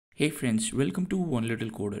Hey friends, welcome to One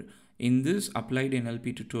Little Coder. In this applied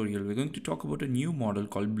NLP tutorial, we're going to talk about a new model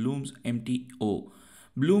called BLOOMZ MTO.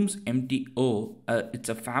 BLOOMZ MTO, it's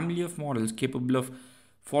a family of models capable of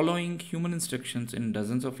following human instructions in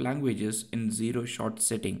dozens of languages in zero-shot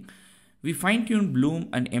setting. We fine-tuned BLOOM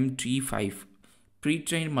and MT5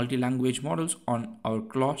 pre-trained multi-language models on our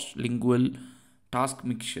cross-lingual task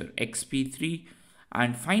mixture XP3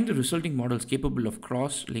 and find the resulting models capable of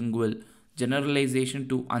cross-lingual generalization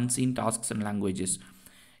to unseen tasks and languages.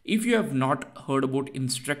 If you have not heard about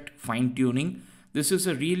instruct fine-tuning, this is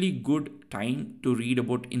a really good time to read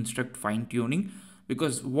about instruct fine-tuning,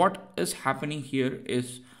 because what is happening here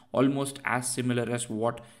is almost as similar as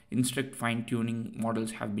what instruct fine-tuning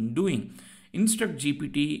models have been doing.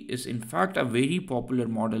 InstructGPT is in fact a very popular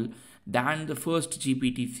model than the first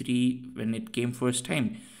GPT-3 when it came first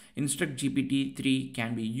time. InstructGPT-3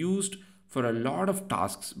 can be used for a lot of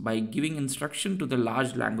tasks by giving instruction to the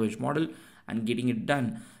large language model and getting it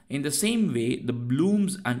done. In the same way, the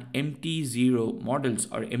BLOOMZ and MT0 models,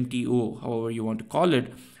 or MTO, however you want to call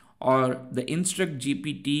it, are the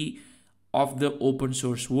InstructGPT of the open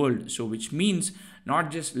source world. So which means not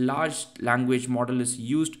just large language model is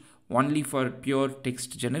used only for pure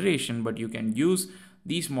text generation, but you can use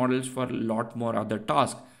these models for a lot more other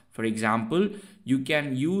tasks. For example, you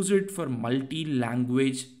can use it for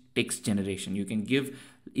multi-language text generation. You can give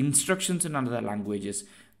instructions in other languages.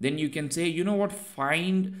 Then you can say, you know what,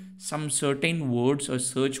 find some certain words or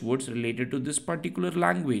search words related to this particular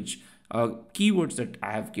language, keywords that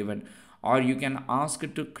I have given. Or you can ask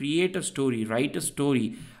it to create a story, write a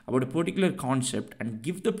story about a particular concept and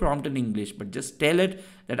give the prompt in English, but just tell it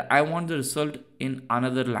that I want the result in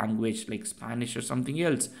another language like Spanish or something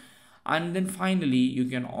else. And then finally, you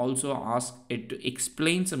can also ask it to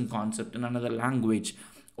explain some concept in another language.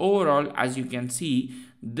 Overall, as you can see,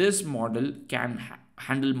 this model can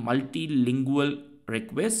handle multilingual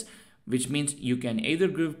requests, which means you can either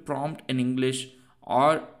give prompt in English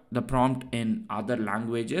or the prompt in other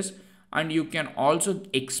languages, and you can also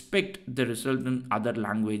expect the result in other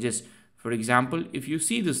languages. For example, if you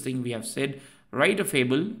see this thing, we have said write a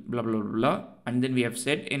fable, blah blah blah, and then we have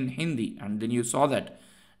said in Hindi, and then you saw that.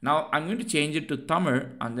 Now I'm going to change it to Tamil,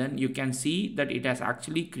 and then you can see that it has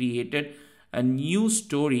actually created a new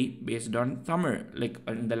story based on Tamil, like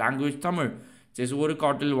in the language Tamil. It says ஒரு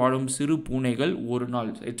காட்டில் வாழும் சிறு பூனைகள் ஒரு நாள்.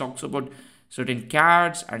 It talks about certain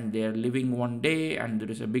cats and they are living one day and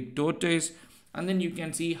there is a big tortoise, and then you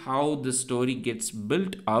can see how the story gets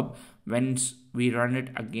built up when we run it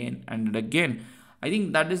again and again. I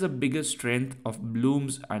think that is the biggest strength of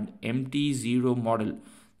BLOOMZ and MT0 model.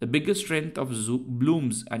 The biggest strength of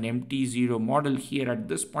BLOOMZ and MT0 model here at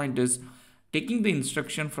this point is taking the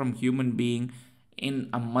instruction from human being in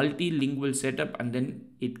a multilingual setup, and then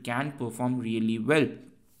it can perform really well.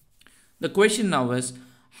 The question now is,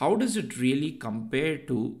 how does it really compare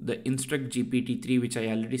to the InstructGPT-3, which I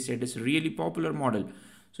already said is a really popular model?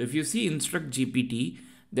 So if you see InstructGPT,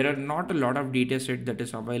 there are not a lot of data set that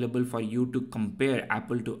is available for you to compare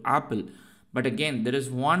apple to apple. But again, there is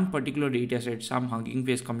one particular data set some Hugging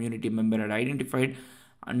Face community member had identified,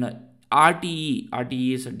 and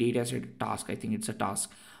RTE is a data set task. I think it's a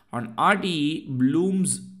task. On RTE,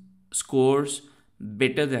 BLOOMZ scores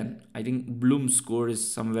better than, I think BLOOMZ score is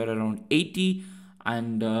somewhere around 80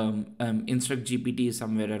 and InstructGPT is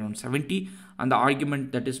somewhere around 70. And the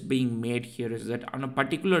argument that is being made here is that on a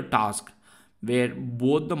particular task where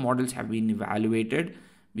both the models have been evaluated,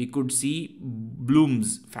 we could see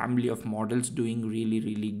BLOOMZ family of models doing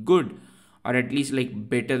really good, or at least like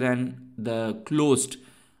better than the closed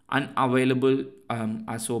unavailable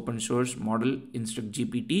as open source model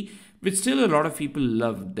InstructGPT, which still a lot of people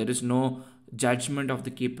love. There is no judgment of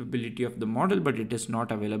the capability of the model, but it is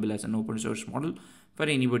not available as an open source model for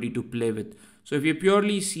anybody to play with. So if you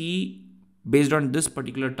purely see based on this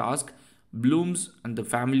particular task, BLOOMZ and the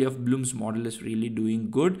family of BLOOMZ model is really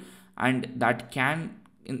doing good, and that can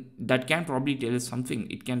probably tell us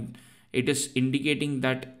something. It is indicating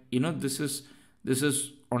that, you know, this is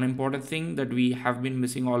an important thing that we have been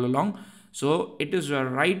missing all along. So it is the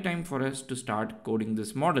right time for us to start coding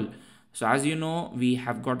this model. So as you know, we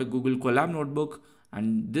have got a Google Colab notebook,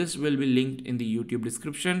 and this will be linked in the YouTube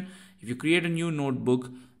description. If you create a new notebook,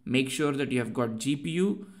 make sure that you have got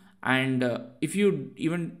GPU, and if you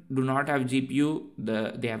even do not have GPU,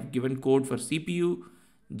 they have given code for CPU,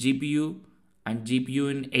 GPU, and GPU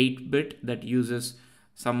in 8-bit that uses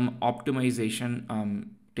some optimization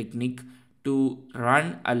technique to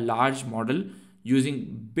run a large model using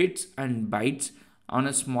bits and bytes on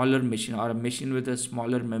a smaller machine, or a machine with a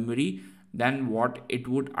smaller memory than what it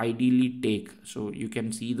would ideally take. So you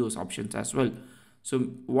can see those options as well.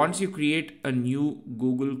 So once you create a new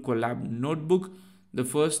Google Colab notebook, the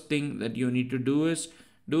first thing that you need to do is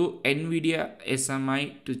do NVIDIA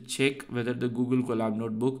SMI to check whether the Google Colab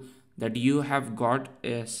notebook that you have got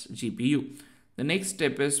is GPU. The next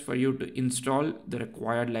step is for you to install the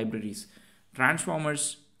required libraries.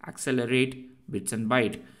 Transformers, Accelerate, Bits and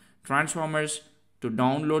Byte. Transformers to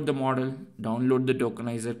download the model, download the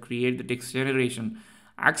tokenizer, create the text generation.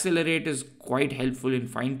 Accelerate is quite helpful in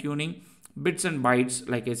fine tuning. Bits and bytes,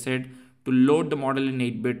 like I said, to load the model in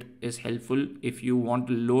 8-bit is helpful if you want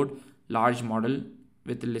to load large model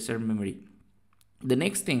with lesser memory. The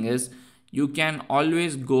next thing is you can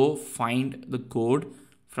always go find the code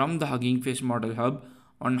from the Hugging Face Model Hub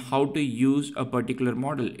on how to use a particular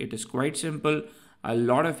model. It is quite simple. A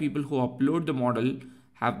lot of people who upload the model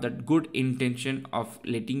have that good intention of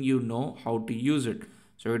letting you know how to use it.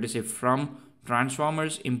 So it is a from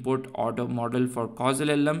transformers import auto model for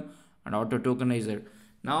causal LM and auto tokenizer.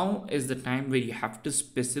 Now is the time where you have to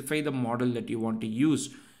specify the model that you want to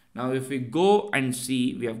use. Now if we go and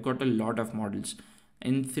see, we have got a lot of models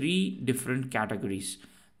in 3 different categories.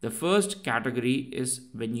 The first category is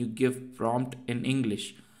when you give prompt in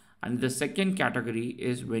English, and the second category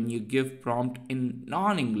is when you give prompt in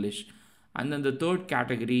non-English, and then the third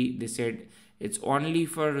category, they said it's only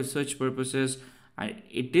for research purposes and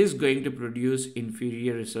it is going to produce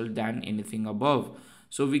inferior result than anything above.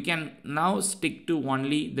 So we can now stick to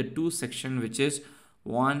only the 2 section, which is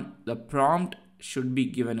one, the prompt should be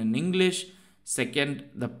given in English. Second,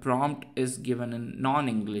 the prompt is given in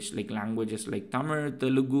non-English, like languages like Tamil,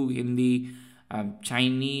 Telugu, Hindi,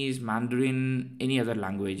 Chinese, Mandarin, any other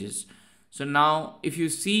languages. So now if you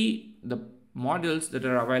see the models that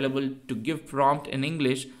are available to give prompt in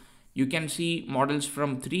English, you can see models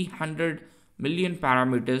from 300 million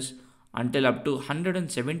parameters until up to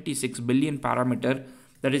 176 billion parameter.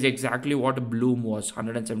 That is exactly what BLOOMZ was,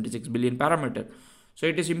 176 billion parameter. So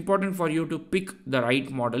it is important for you to pick the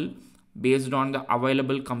right model based on the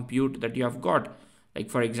available compute that you have got. Like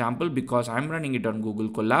for example, because I'm running it on Google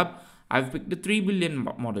Colab, I've picked the 3 billion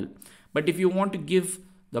model. But if you want to give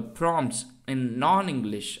the prompts in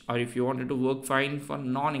non-English, or if you wanted to work fine for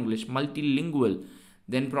non-English, multilingual,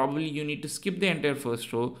 then probably you need to skip the entire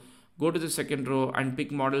first row, go to the second row and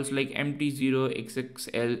pick models like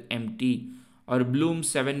MT0XXLMT or BLOOMZ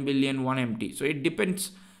 7 billion 1MT. So it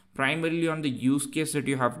depends primarily on the use case that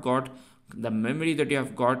you have got, the memory that you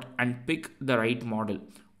have got, and pick the right model.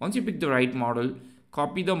 Once you pick the right model,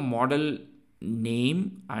 copy the model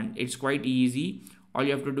name, and it's quite easy. All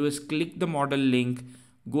you have to do is click the model link,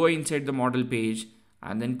 go inside the model page,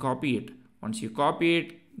 and then copy it. Once you copy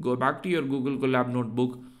it, go back to your Google Colab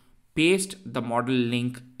notebook, paste the model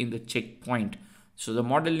link in the checkpoint. So the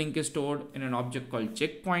model link is stored in an object called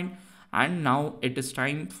checkpoint, and now it is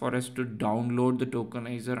time for us to download the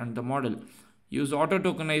tokenizer and the model. Use auto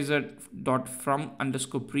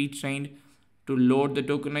tokenizer.from_pretrained to load the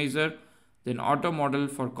tokenizer, then auto model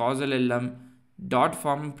for causal LM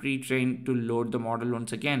 .from pretrained to load the model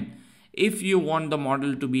once again. If you want the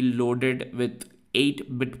model to be loaded with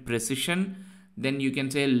 8-bit precision, then you can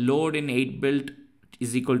say load in 8-bit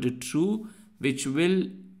is equal to true, which will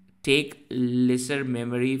take lesser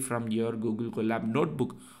memory from your Google Colab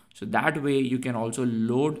notebook. So that way you can also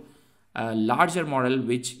load a larger model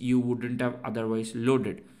which you wouldn't have otherwise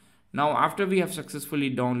loaded. Now after we have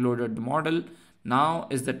successfully downloaded the model, now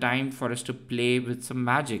is the time for us to play with some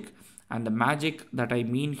magic. And the magic that I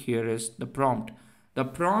mean here is the prompt. The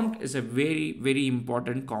prompt is a very, very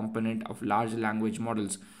important component of large language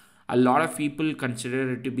models. A lot of people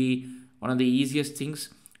consider it to be one of the easiest things.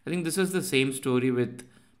 I think this is the same story with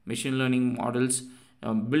machine learning models.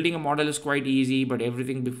 Building a model is quite easy, but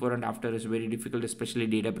everything before and after is very difficult, especially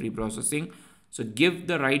data pre-processing. So give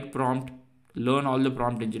the right prompt, learn all the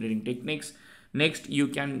prompt engineering techniques. Next, you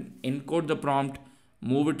can encode the prompt,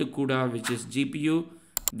 move it to CUDA, which is GPU,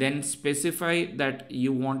 then specify that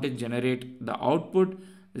you want to generate the output.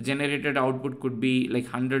 The generated output could be like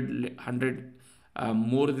 100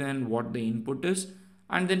 more than what the input is,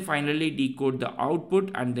 and then finally decode the output,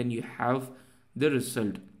 and then you have the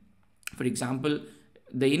result. For example,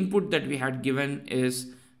 the input that we had given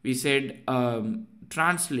is, we said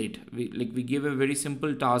translate. We give a very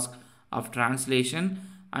simple task of translation,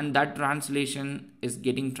 and that translation is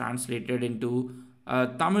getting translated into a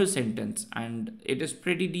Tamil sentence, and it is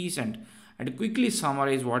pretty decent. And to quickly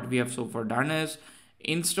summarize what we have so far done is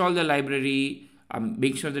install the library,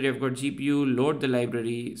 make sure that you have got GPU, load the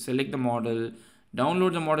library, select the model,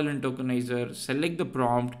 download the model in tokenizer, select the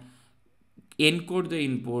prompt, encode the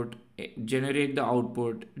input, generate the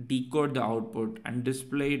output, decode the output, and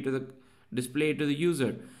display it to the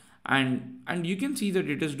user. and you can see that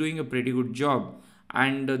it is doing a pretty good job.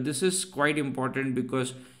 And this is quite important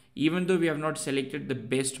because even though we have not selected the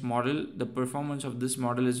best model, the performance of this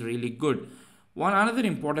model is really good. One another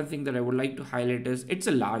important thing that I would like to highlight is it's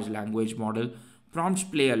a large language model. Prompts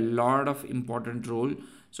play a lot of important role.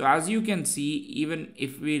 So as you can see, even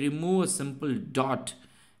if we remove a simple dot,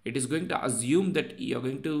 it is going to assume that you're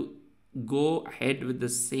going to go ahead with the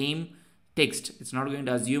same text. It's not going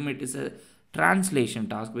to assume it is a translation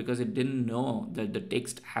task because it didn't know that the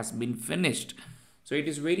text has been finished. So it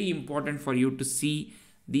is very important for you to see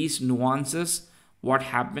these nuances. What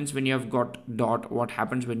happens when you have got dot, what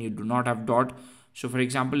happens when you do not have dot. So for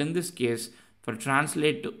example, in this case, for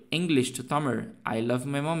translate to English to Tamil, I love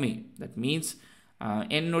my mommy. That means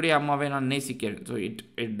என்னுடைய அம்மாவை நான் நேசிக்கிறேன். So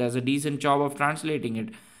it does a decent job of translating it.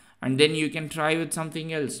 And then you can try with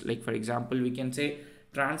something else. Like for example, we can say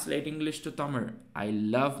translate English to Tamil. I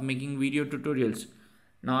love making video tutorials.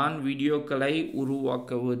 நான் வீடியோக்களை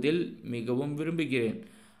உருவாக்குவதில் மிகவும் விரும்புகிறேன்.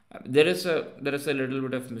 There is a little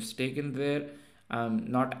bit of mistake in there.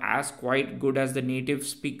 Not as quite good as the native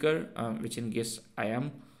speaker, which in case I am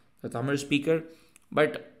the Tamil speaker,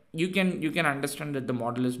 but you can understand that the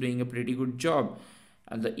model is doing a pretty good job.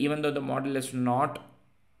 And even though the model is not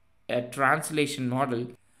a translation model,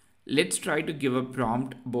 let's try to give a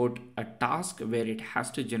prompt about a task where it has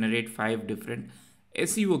to generate 5 different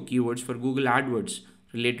SEO keywords for Google AdWords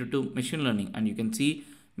related to machine learning. And you can see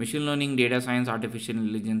machine learning, data science, artificial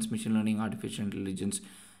intelligence, machine learning, artificial intelligence.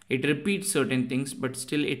 It repeats certain things, but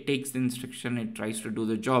still it takes the instruction, it tries to do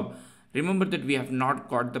the job. Remember that we have not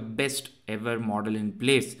got the best ever model in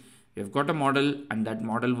place. We have got a model and that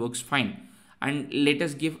model works fine. And let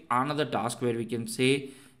us give another task where we can say,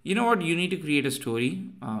 you know what, you need to create a story.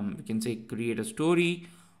 We can say create a story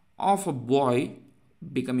of a boy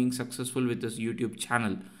becoming successful with his YouTube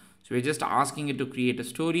channel. So we're just asking it to create a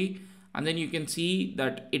story, and then you can see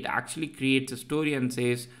that it actually creates a story and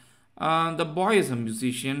says, the boy is a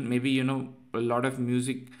musician. Maybe a lot of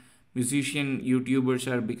musician YouTubers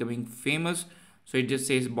are becoming famous, so it just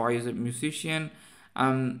says boy is a musician.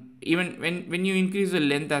 Even when you increase the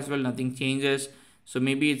length as well, nothing changes. So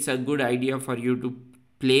maybe it's a good idea for you to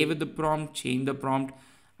play with the prompt, change the prompt,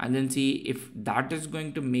 and then see if that is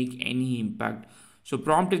going to make any impact. So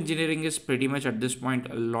prompt engineering is pretty much at this point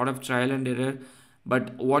a lot of trial and error,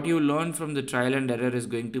 but what you learn from the trial and error is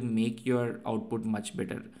going to make your output much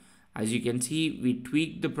better. As you can see, we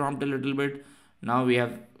tweaked the prompt a little bit. Now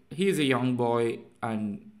he is a young boy,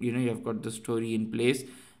 and you have got the story in place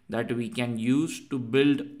that we can use to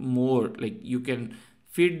build more. Like you can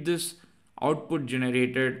feed this output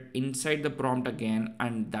generated inside the prompt again,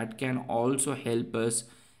 and that can also help us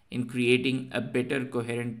in creating a better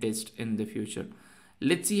coherent test in the future.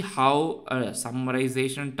 Let's see how a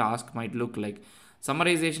summarization task might look like.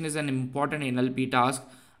 Summarization is an important NLP task,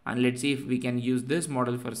 and let's see if we can use this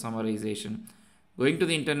model for summarization. Going to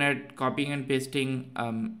the internet, copying and pasting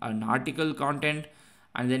an article content,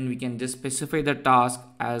 and then we can just specify the task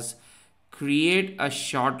as create a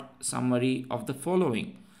short summary of the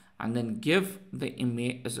following, and then give the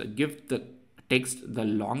image, give the text, the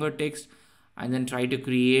longer text, and then try to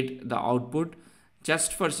create the output.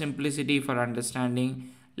 Just for simplicity, for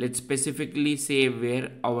understanding, let's specifically say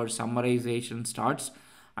where our summarization starts.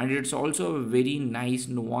 And it's also a very nice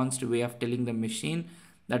nuanced way of telling the machine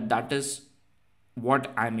that is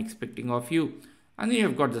what I'm expecting of you. And then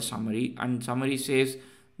you've got the summary, and summary says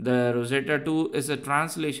the Rosetta 2 is a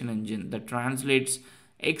translation engine that translates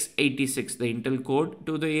x86, the Intel code,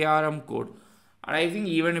 to the ARM code. And I think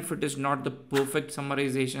even if it is not the perfect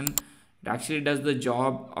summarization, it actually does the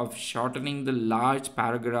job of shortening the large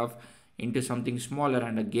paragraph into something smaller.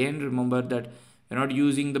 And again, remember that you're not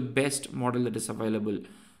using the best model that is available.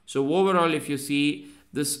 So overall, if you see,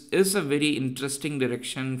 this is a very interesting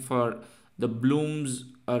direction for the BLOOMZ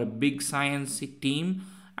or big science team,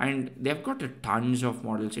 and they've got a tons of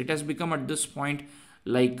models. It has become at this point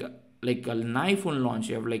like an iPhone launch.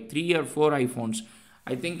 You have like 3 or 4 iPhones.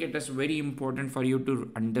 I think it is very important for you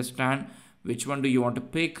to understand which one do you want to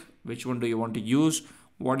pick, which one do you want to use,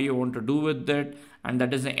 what do you want to do with that. And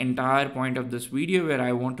that is the entire point of this video, where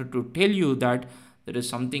I wanted to tell you that there is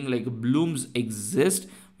something like BLOOMZ exists,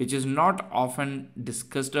 which is not often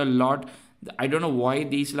discussed a lot. I don't know why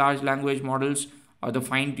these large language models, or the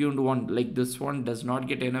fine-tuned one like this one, does not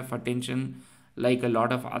get enough attention like a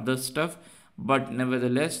lot of other stuff. But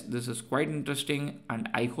nevertheless, this is quite interesting, and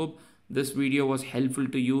I hope this video was helpful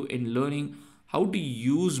to you in learning how to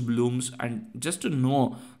use BLOOMZ, and just to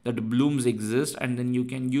know that BLOOMZ exists, and then you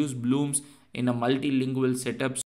can use BLOOMZ in a multilingual setup.